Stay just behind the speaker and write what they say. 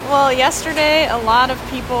Well, yesterday a lot of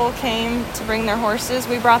people came to bring their horses.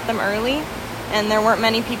 We brought them early, and there weren't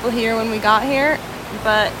many people here when we got here.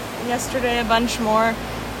 But yesterday a bunch more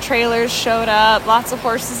trailers showed up, lots of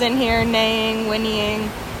horses in here neighing, whinnying,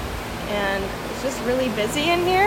 and it's just really busy in here.